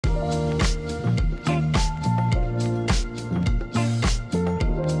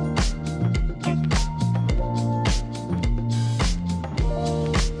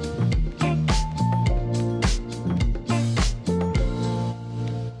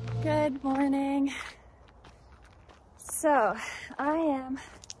morning. So I am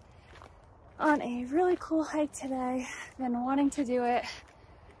on a really cool hike today. I've been wanting to do it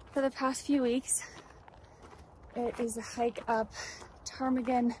for the past few weeks. It is a hike up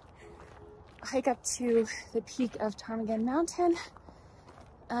to the peak of Ptarmigan Mountain.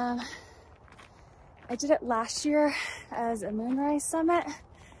 I did it last year as a moonrise summit,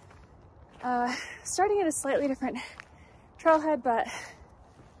 starting at a slightly different trailhead, but it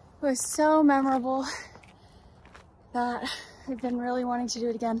was so memorable that I've been really wanting to do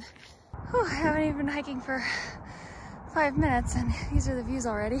it again. Whew, I haven't even been hiking for 5 minutes and these are the views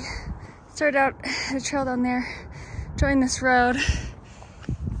already. Started out at a trail down there, joined this road.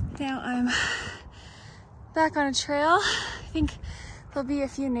 Now I'm back on a trail. I think there'll be a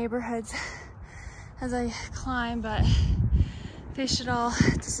few neighborhoods as I climb, but they should all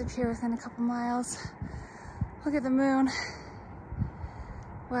disappear within a couple miles. Look at the moon.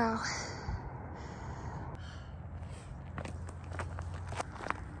 Wow.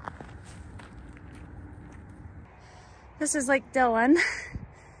 This is Lake Dillon.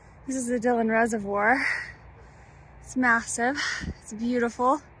 This is the Dillon Reservoir. It's massive. It's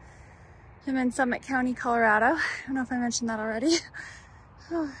beautiful. I'm in Summit County, Colorado. I don't know if I mentioned that already.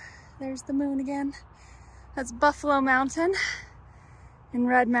 Oh, there's the moon again. That's Buffalo Mountain and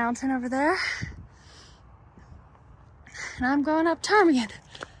Red Mountain over there. And I'm going up Ptarmigan.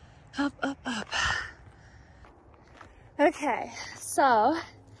 Up, up, up. Okay, so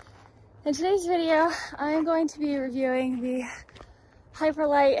in today's video, I'm going to be reviewing the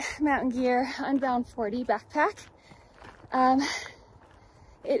Hyperlight Mountain Gear Unbound 40 backpack.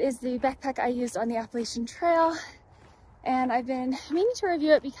 It is the backpack I used on the Appalachian Trail, and I've been meaning to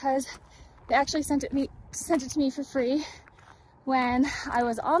review it because they actually sent it to me for free when I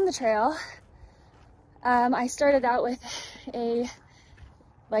was on the trail. I started out with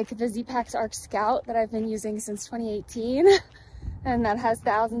the Z-Packs Arc Scout that I've been using since 2018, and that has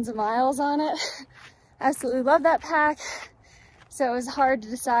thousands of miles on it. Absolutely love that pack, so it was hard to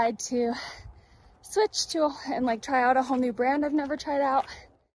decide to switch to and try out a whole new brand I've never tried out.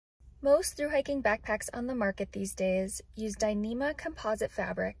 Most thru hiking backpacks on the market these days use Dyneema composite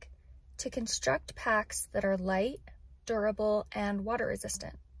fabric to construct packs that are light, durable, and water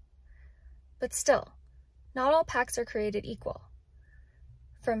resistant. But still, not all packs are created equal.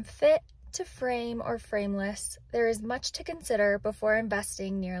 From fit to frame or frameless, there is much to consider before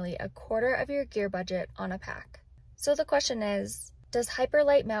investing nearly a quarter of your gear budget on a pack. So the question is, does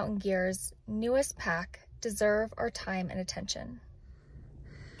Hyperlight Mountain Gear's newest pack deserve our time and attention?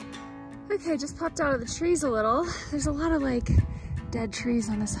 Okay, just popped out of the trees a little. There's a lot of dead trees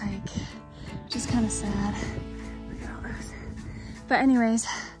on this hike, which is kind of sad. Look at all those. But anyways,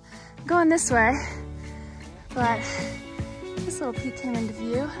 I'm going this way, but this little peak came into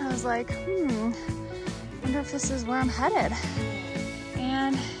view and I was like, wonder if this is where I'm headed.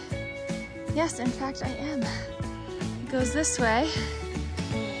 And yes, in fact I am. It goes this way,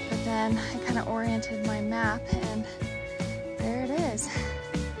 but then I kind of oriented my map and there it is.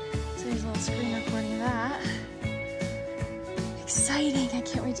 So there's a little screen recording of that. Exciting, I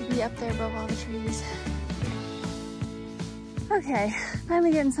can't wait to be up there above all the trees. Okay,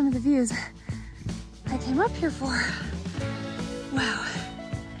 finally getting some of the views I came up here for. Wow.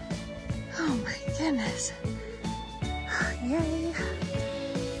 Oh my goodness. Yay.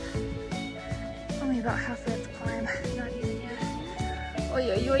 Only about halfway up the climb, not even yet.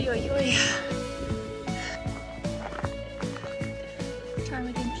 Oi, oi, oi, oi, oi.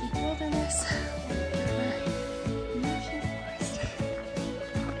 Ptarmigan Peak Wilderness. National Forest.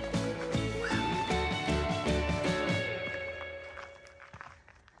 Wow.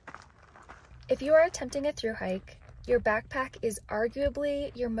 If you are attempting a thru hike, your backpack is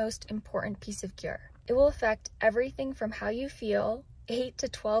arguably your most important piece of gear. It will affect everything from how you feel 8 to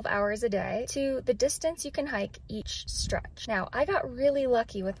 12 hours a day to the distance you can hike each stretch. Now, I got really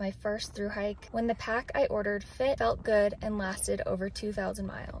lucky with my first thru hike when the pack I ordered fit, felt good, and lasted over 2,000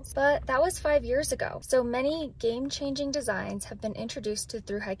 miles. But that was 5 years ago, so many game-changing designs have been introduced to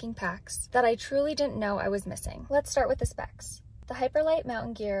thru hiking packs that I truly didn't know I was missing. Let's start with the specs. The Hyperlight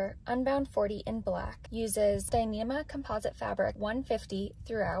Mountain Gear Unbound 40 in black uses Dyneema composite fabric 150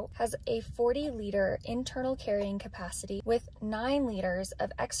 throughout, has a 40-liter internal carrying capacity with 9 liters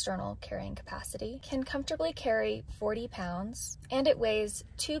of external carrying capacity, can comfortably carry 40 pounds, and it weighs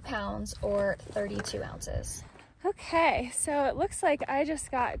 2 pounds or 32 ounces. Okay, so it looks like I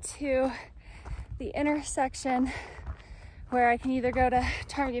just got to the intersection where I can either go to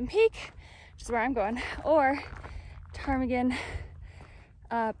Ptarmigan Peak, which is where I'm going, or Ptarmigan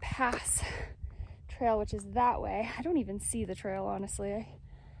Pass Trail, which is that way. I don't even see the trail, honestly.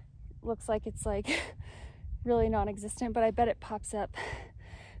 looks like it's like really non-existent, but I bet it pops up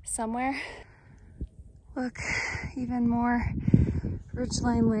somewhere. Look, even more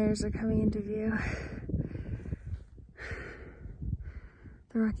ridgeline layers are coming into view.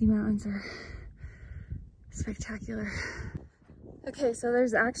 The Rocky Mountains are spectacular. Okay, so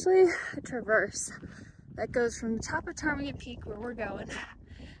there's actually a traverse that goes from the top of Ptarmigan Peak, where we're going,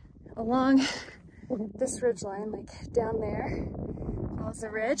 along this ridgeline, like down there, follows the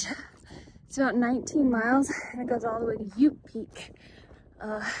ridge. It's about 19 miles, and it goes all the way to Ute Peak,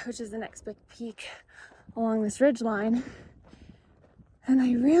 which is the next big peak along this ridgeline. And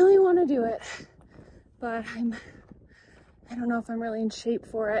I really want to do it, but I don't know if I'm really in shape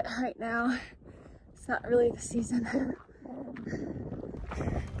for it right now. It's not really the season.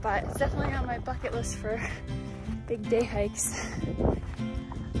 But it's definitely on my bucket list for big day hikes.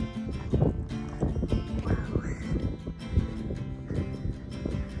 Wow.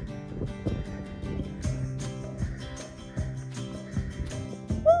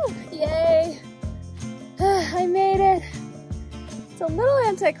 Woo! Yay! I made it! It's a little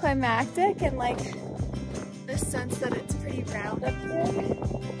anticlimactic in like the sense that it's pretty round up here.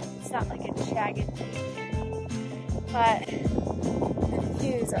 It's not like a jagged peak, but the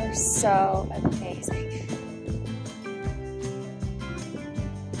views are so amazing.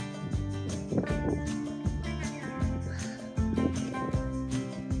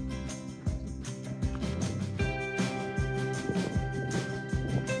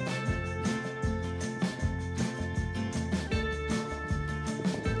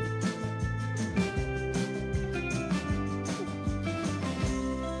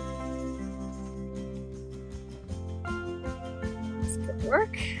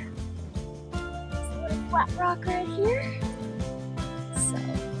 Work. There's a little flat rock right here. So,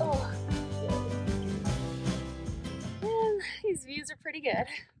 and these views are pretty good.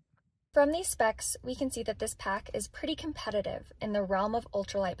 From these specs, we can see that this pack is pretty competitive in the realm of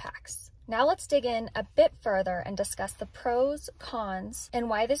ultralight packs. Now let's dig in a bit further and discuss the pros, cons, and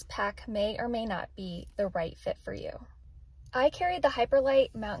why this pack may or may not be the right fit for you. I carried the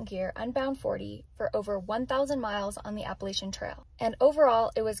Hyperlight Mountain Gear Unbound 40 for over 1,000 miles on the Appalachian Trail, and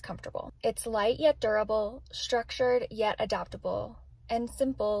overall it was comfortable. It's light yet durable, structured yet adaptable, and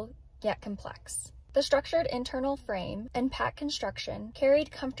simple yet complex. The structured internal frame and pack construction carried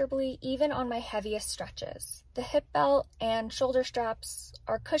comfortably even on my heaviest stretches. The hip belt and shoulder straps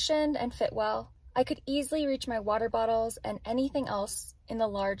are cushioned and fit well. I could easily reach my water bottles and anything else in the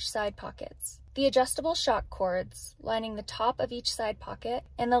large side pockets. The adjustable shock cords lining the top of each side pocket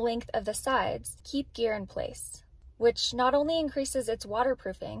and the length of the sides keep gear in place, which not only increases its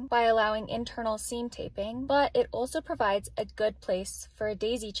waterproofing by allowing internal seam taping, but it also provides a good place for a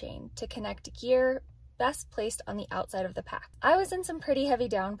daisy chain to connect gear best placed on the outside of the pack. I was in some pretty heavy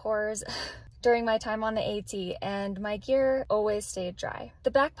downpours during my time on the AT, and my gear always stayed dry. The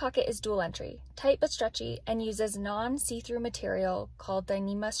back pocket is dual entry, tight but stretchy, and uses non-see-through material called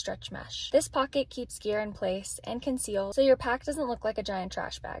Dyneema stretch mesh. This pocket keeps gear in place and concealed so your pack doesn't look like a giant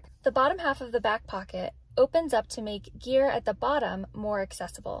trash bag. The bottom half of the back pocket opens up to make gear at the bottom more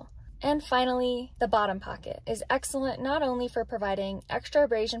accessible. And finally, the bottom pocket is excellent not only for providing extra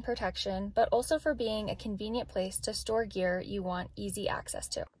abrasion protection, but also for being a convenient place to store gear you want easy access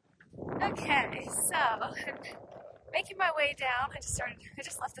to. Okay, so I'm making my way down. I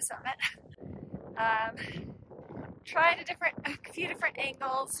just left the summit. Tried a few different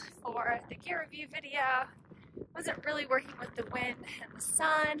angles for the gear review video. Wasn't really working with the wind and the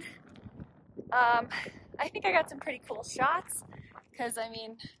sun. I think I got some pretty cool shots because, I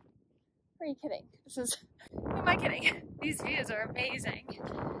mean, who are you kidding? Who am I kidding? These views are amazing.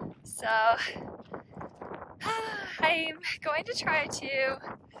 So I'm going to try to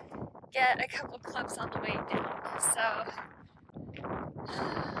get a couple clips on the way down. So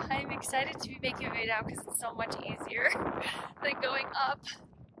I'm excited to be making my way down because it's so much easier than going up.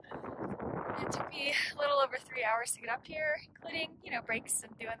 It took me a little over 3 hours to get up here, including, you know, breaks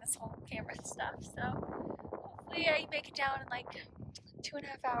and doing this whole camera stuff. So hopefully I make it down in like 2.5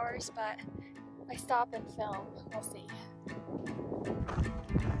 hours, but if I stop and film, we'll see.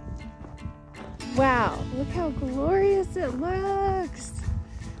 Wow, look how glorious it looks.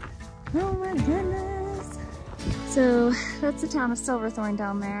 Oh my goodness. So that's the town of Silverthorne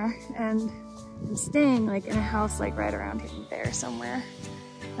down there, and I'm staying like in a house like right around there somewhere.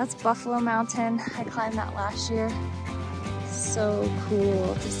 That's Buffalo Mountain. I climbed that last year. So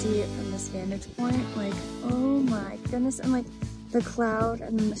cool to see it from this vantage point. Like, oh my goodness. And like the cloud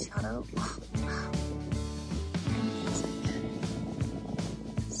and then the shadow. Oh, wow. Amazing.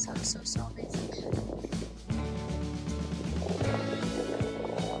 So amazing.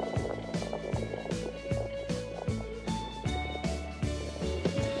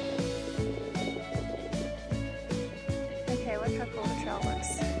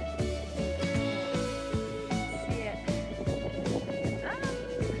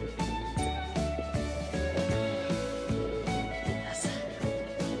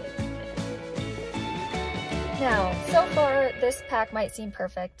 So far, this pack might seem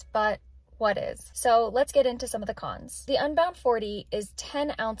perfect, but what is? So let's get into some of the cons. The Unbound 40 is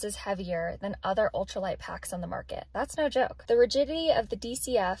 10 ounces heavier than other ultralight packs on the market. That's no joke. The rigidity of the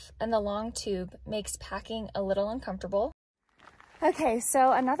DCF and the long tube makes packing a little uncomfortable. Okay,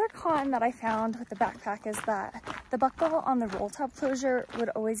 so another con that I found with the backpack is that the buckle on the roll top closure would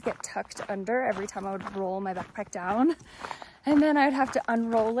always get tucked under every time I would roll my backpack down. And then I would have to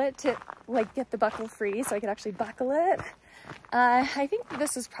unroll it to like get the buckle free so I could actually buckle it. I think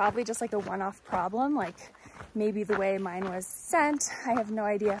this is probably just like a one-off problem, like maybe the way mine was sent. I have no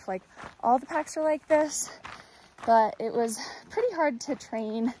idea if like all the packs are like this, but it was pretty hard to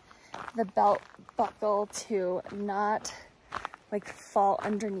train the belt buckle to not like fall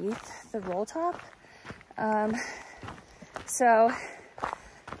underneath the roll top. So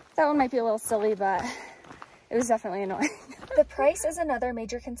that one might be a little silly, but it was definitely annoying. The price is another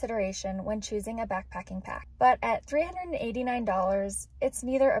major consideration when choosing a backpacking pack, but at $389, it's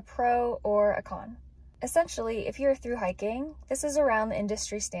neither a pro or a con. Essentially, if you're through hiking, this is around the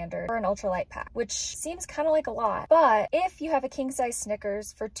industry standard for an ultralight pack, which seems kind of like a lot. But if you have a king-size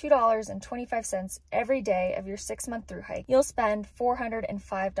Snickers for $2.25 every day of your 6-month through hike, you'll spend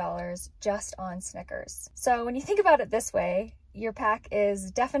 $405 just on Snickers. So when you think about it this way, your pack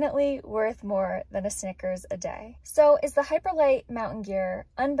is definitely worth more than a Snickers a day. So is the Hyperlight Mountain Gear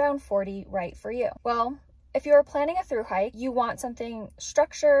Unbound 40 right for you? Well, if you are planning a through hike, you want something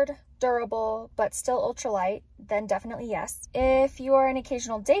structured, durable, but still ultralight, then definitely yes. If you are an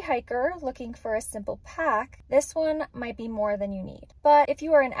occasional day hiker looking for a simple pack, this one might be more than you need. But if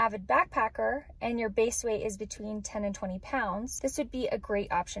you are an avid backpacker and your base weight is between 10 and 20 pounds, this would be a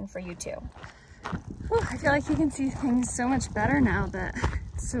great option for you too. Whew, I feel like you can see things so much better now that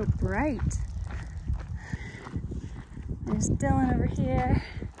it's so bright. There's Dylan over here.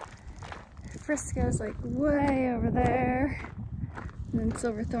 Frisco's like way over there. And then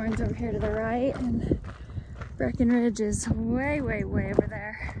Silverthorn's over here to the right. And Breckenridge is way, way, way over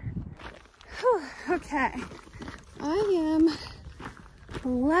there. Whew, okay. I am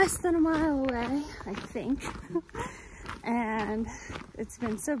less than a mile away, I think. And it's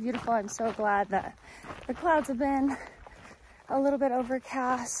been so beautiful. I'm so glad that the clouds have been a little bit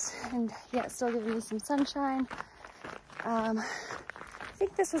overcast and yet still giving me some sunshine. I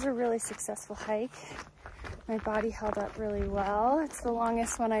think this was a really successful hike. My body held up really well. It's the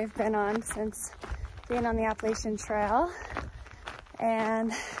longest one I've been on since being on the Appalachian Trail.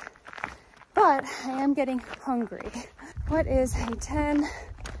 But I am getting hungry. What is a 10,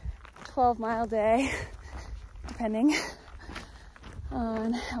 12 mile day, depending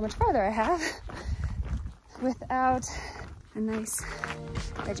on how much farther I have, without a nice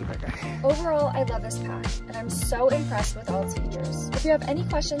veggie burger? Overall, I love this pack, and I'm so impressed with all its features. If you have any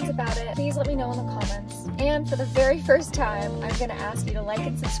questions about it, please let me know in the comments. And for the very first time, I'm gonna ask you to like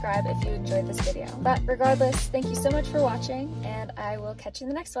and subscribe if you enjoyed this video. But regardless, thank you so much for watching, and I will catch you in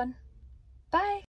the next one. Bye!